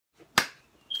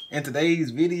In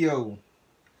today's video,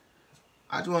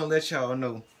 I just want to let y'all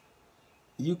know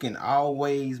you can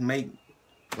always make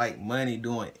like money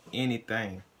doing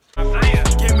anything. Give me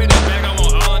the bag, I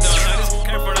want all of the hundreds.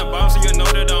 Came from the bottom, so you know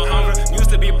that I'm hungry. Used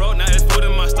to be broke, now it's food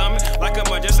in my stomach. Like a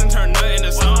magician, turn nut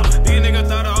into song. These niggas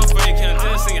thought I was faking.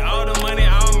 Just seen all the money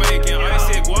I'm making. I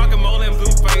see guacamole and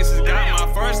blue faces. Got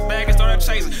my first bag and started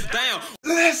chasing. Damn.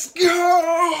 Let's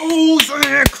go,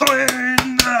 San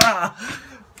Quentin.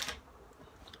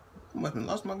 I must have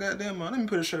lost my goddamn mind. Let me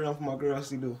put a shirt on for my girl.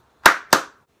 See, do.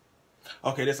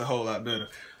 Okay, that's a whole lot better.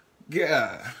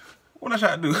 Yeah. What I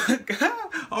try to do?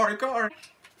 Hard car.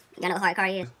 You know what hard car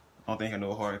is? I don't think I know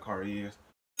what hard car is.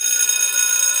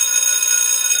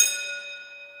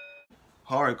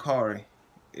 Hard car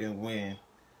is when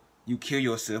you kill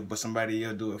yourself, but somebody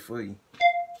else do it for you.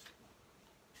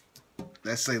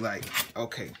 Let's say like,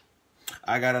 okay,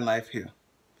 I got a knife here,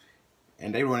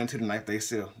 and they run into the knife they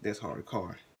sell. That's hard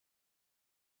car.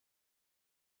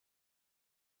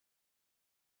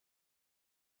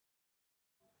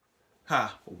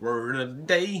 Ha, word of the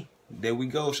day. There we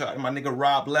go. Shout out to my nigga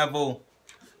Rob Level.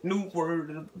 New word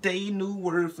of the day, new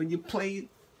word for your play.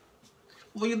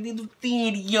 For your little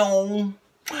video.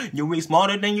 You ain't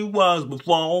smarter than you was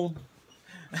before.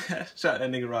 Shout out that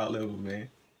nigga Rob Level, man.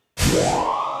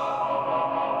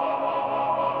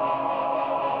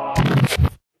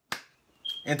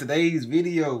 In today's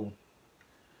video,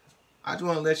 I just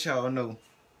want to let y'all know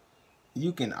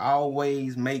you can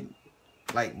always make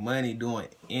like money doing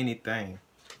anything.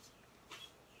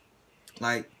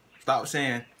 Like, stop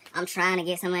saying, I'm trying to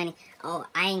get some money. Oh,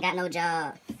 I ain't got no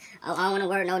job. Oh, I don't want to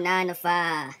work no 9 to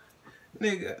 5.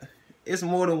 Nigga, it's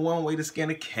more than one way to skin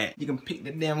a cat. You can pick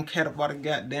the damn cat up by the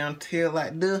goddamn tail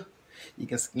like this. You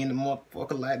can skin the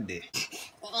motherfucker like this.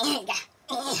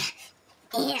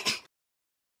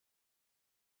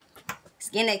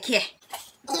 Skin that cat.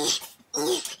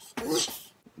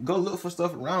 Go look for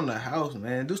stuff around the house,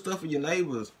 man. Do stuff for your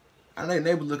neighbors. I know your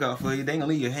neighbors look out for you. They ain't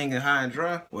gonna leave you hanging high and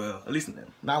dry. Well, at least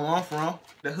not where I'm from.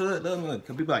 The hood love me.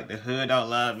 Cause people like, the hood don't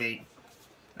love me.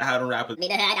 That's how them rappers. Me,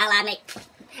 the hood don't love me.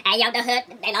 Hey, yo, the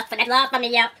hood, they lost for that love for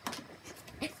me, yo.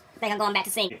 Think I'm going back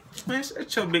to sing. Man,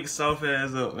 shut your big soft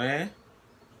ass up, man.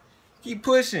 Keep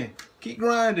pushing. Keep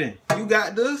grinding. You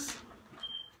got this.